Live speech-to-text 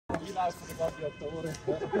So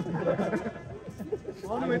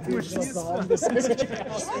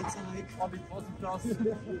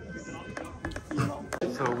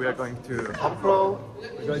we are going to pub crawl.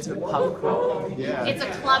 We're going to pub crawl. Yeah. It's a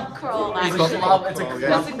club crawl, actually. It's a club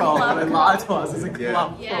crawl. They lied to us. It's a club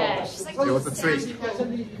crawl. Yeah, she's like, it was a trick.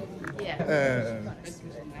 Yeah.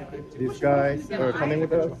 These guys are coming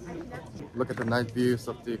with us. Look at the night views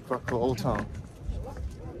of the Krakow Old Town.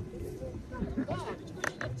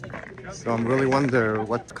 So I'm really wonder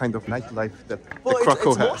what kind of nightlife that Krakow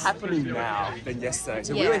it's more has. happening now than yesterday.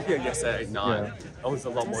 So we were here yesterday night. Yeah. It was a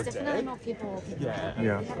lot more dead. More people. Yeah.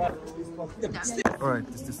 Alright,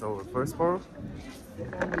 this is our first floor. I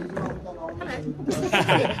know.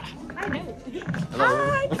 Hello.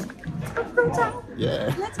 Hi!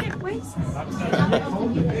 Yeah. Let's get wasted.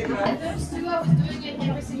 Those two, I was doing it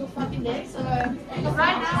every single fucking day, so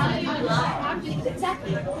right now I'm doing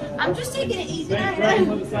exactly. I'm just taking it easy now.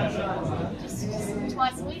 Just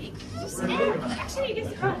twice a week. Just, actually, you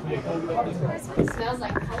get twice a week. It smells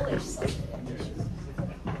like Polish. So.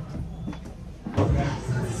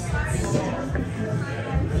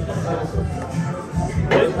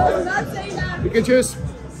 You can choose.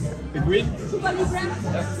 The green?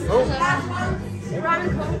 Oh.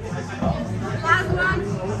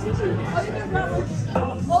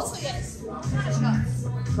 Also, yes.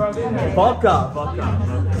 Vodka.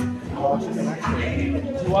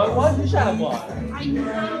 You want one? You should have one.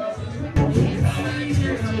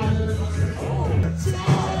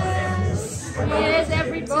 Yes,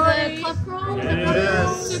 everybody. To the pub crawl.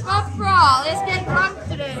 Yes. To pub crawl. Let's get drunk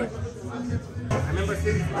today. I remember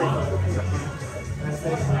seeing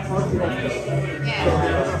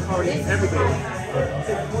every day.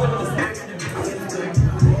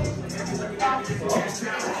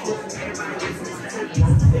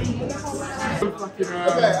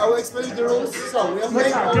 Okay, I will explain you the rules. So we are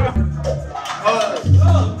playing.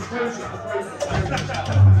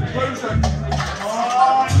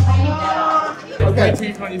 Okay.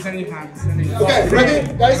 Okay, ready,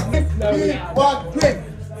 guys? 3, 1, 3.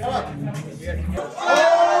 Come on.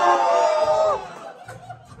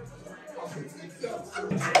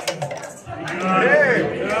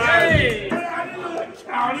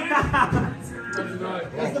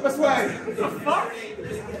 That's the best way. The fuck?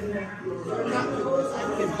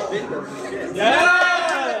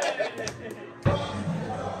 Yeah!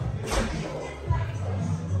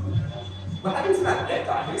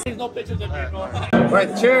 There's no pictures of people.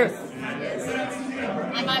 Right, cheers.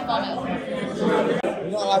 I might vomit.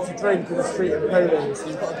 You're not allowed to drink in the street in Poland, so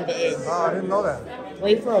you've got to give it in. Oh, I didn't know that. Where are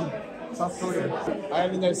you from? South Korea. I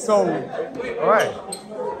only know Seoul. Alright.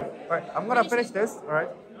 Alright, I'm gonna finish this, alright?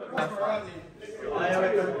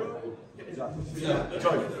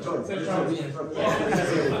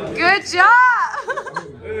 Good job!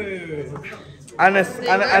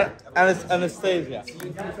 Anastasia.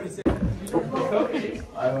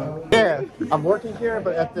 Yeah, I'm working here,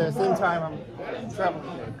 but at the same time, I'm traveling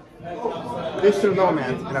here. Digital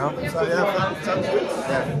nomad, you know? So yeah, sounds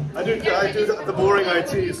good. Yeah. I do the boring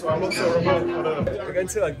IT, so I'm not so remote. We're going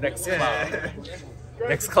to like next club.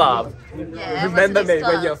 Next club. Yeah, Remember me when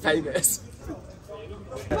club. you're famous.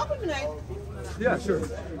 Yeah, sure.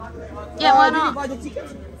 Yeah, why not?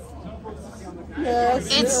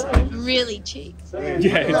 It's really cheap.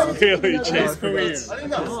 Yeah, it's really cheap. Korean.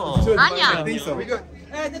 Anya! I think so.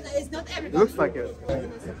 It's not It everybody. looks like it.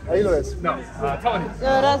 Are you Louis? No, Taiwanese.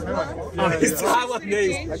 Oh, he's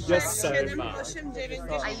Taiwanese. Just so much.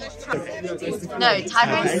 No,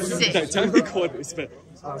 Taiwanese is sick. No, don't record this, but.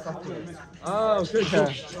 Oh, good.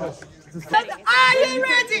 Yeah. Are you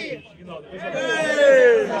ready?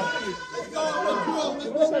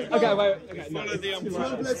 Okay, wait. Okay, no.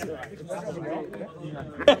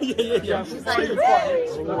 Yeah.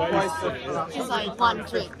 It's like 1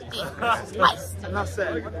 drink. Twice. Enough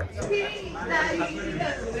said.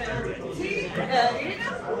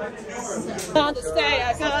 Want to stay? I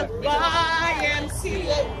got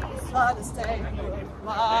YMCA. Want to stay?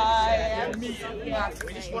 YMCA.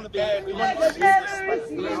 We just want to be. We want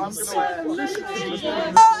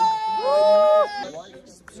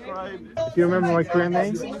If you remember my Korean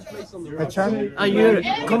name, Hachan. Are you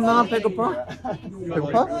겁나 배고파?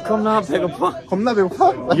 배고파? 겁나 배고파? 겁나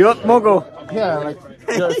배고파? 엿 먹어. Yeah, like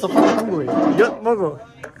you're so fucking hungry. 엿 먹어.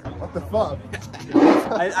 What the fuck?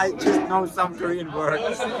 I just know some Korean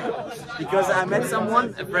words because I met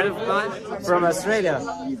someone, a friend of mine from Australia.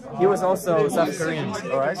 He was also South Korean.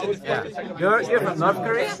 Alright. Yeah. You're from North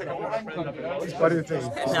Korea? What do you think?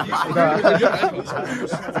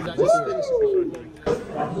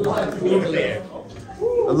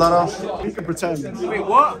 A lot of. We can pretend. Wait,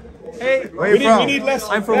 what? Hey, Where you from? we need less.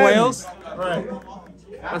 I'm from Wales. Right.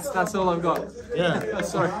 That's all I've got. Yeah.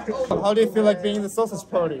 Sorry. How do you feel like being in the sausage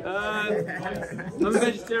party? I'm a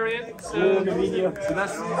vegetarian, so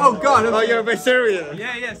that's. Oh God! Oh, you're a vegetarian.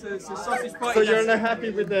 Yeah. So it's a sausage party. So you're not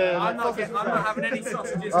happy with the I'm not sausage having any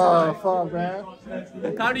sausages. Oh, fuck, man.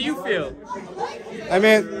 How do you feel? I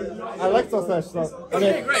mean, I like sausage. So, I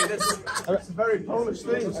Okay, mean, great. It's a very Polish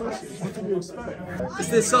thing, sausage. What do you expect? Is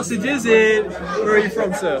there sausages in? Where are you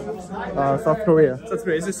from, sir? South Korea. South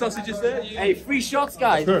Korea. Is there sausages there? Hey, free shots,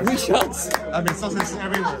 guys. Sure. Free shots. I mean, sausage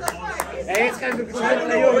everywhere. Hey, it's kind of What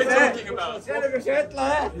are we talking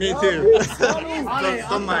about? Me too.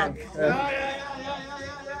 don't mind.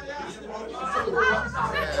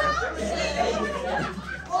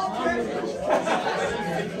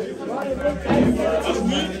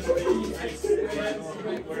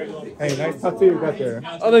 Hey, nice tattoo you got there.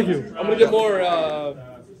 Oh, thank you. I'm gonna get more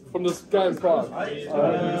from this guy in Prague. Get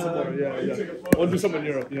some more, yeah. We'll do something in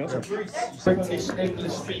Europe, you know? British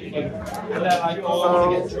English speaking.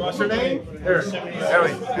 So, what's your name? Eric.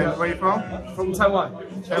 And where are you from? From Taiwan.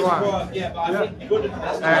 Taiwan. Yeah. And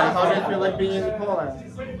how do you feel like being in Poland?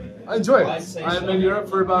 I enjoy it. I'm in Europe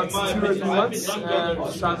for about 2 or 3 months and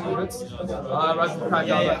just traveling a bit. I arrived from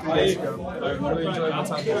Krakow about 3 days ago. I really enjoyed my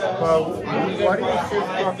time here. Well, why do you choose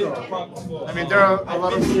Krakow? I mean, there are a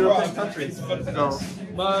lot of European countries to go.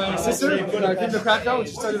 My sister came to Krakow and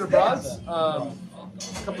she studied abroad a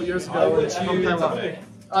couple years ago. And she, From Taiwan.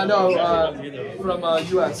 From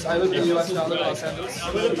US. I live in the US now, I live in Los Angeles.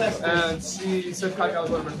 And she said Krakow was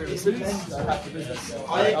one of her favorite cities. I have to visit.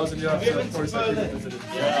 I was in Europe, so of course I visited.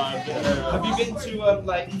 Have you been to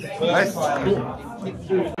Nice.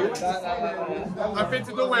 I've been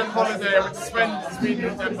to Norway on holiday. I went to Sweden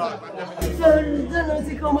and Denmark.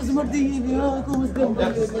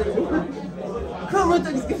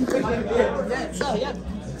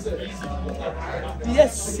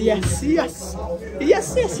 Yes.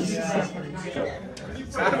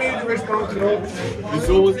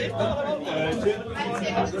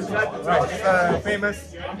 Right, famous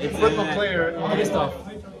football player in Kristoff.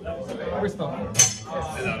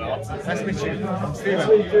 Nice to meet you. I'm Steven.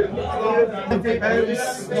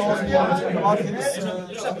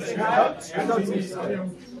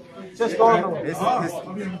 Just normal.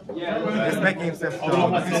 He's making himself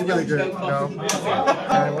known. He's really good, you know.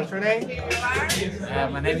 What's your name?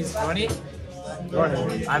 My name is Ronnie.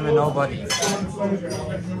 Ronnie. I'm a nobody.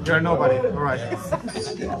 You're a nobody. All right. Yes,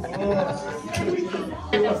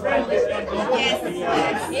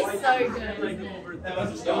 it's so good.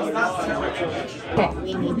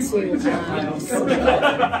 We need to.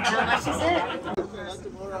 How much is it?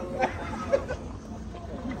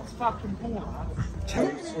 It's fucking porn.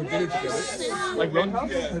 Or dinner together. Like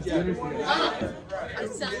Roadhouse? Have dinner together.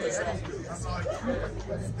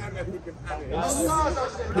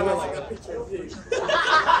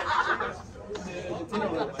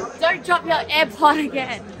 Don't drop your AirPod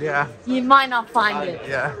again. Yeah. You might not find it.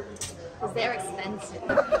 Yeah. Because they're expensive.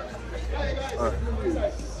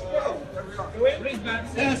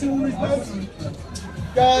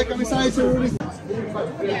 Guy, come inside to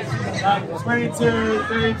 22,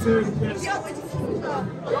 32.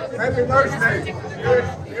 Happy birthday.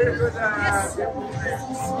 Here's with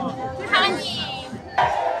Honey.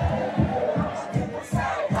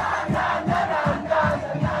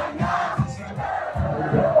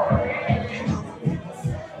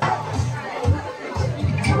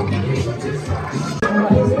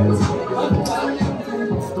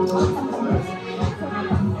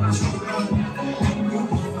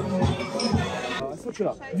 Switch it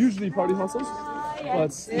up. Usually party hustles,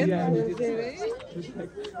 but yeah.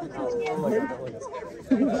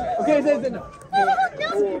 Okay, then.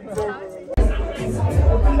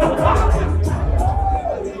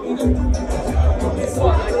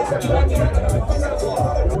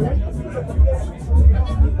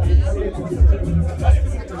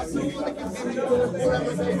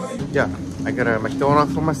 Yeah, I got a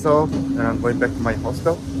McDonald's for myself and I'm going back to my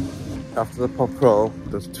hostel. After the pop crawl,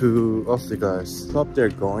 those 2 Aussie guys stopped there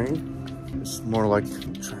going. It's more like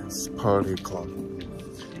trans party club.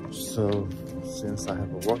 So since I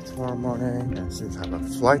have a work tomorrow morning and since I have a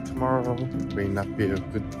flight tomorrow, it may not be a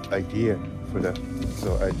good idea for that.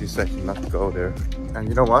 So I decided not to go there. And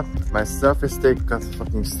you know what? My selfie stick got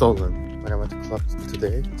fucking stolen when I went to club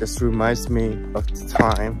today. Just reminds me of the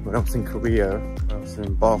time when I was in Korea. I was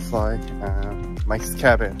in Ballfly and Mike's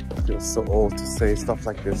cabin. It feels so old to say stuff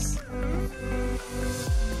like this.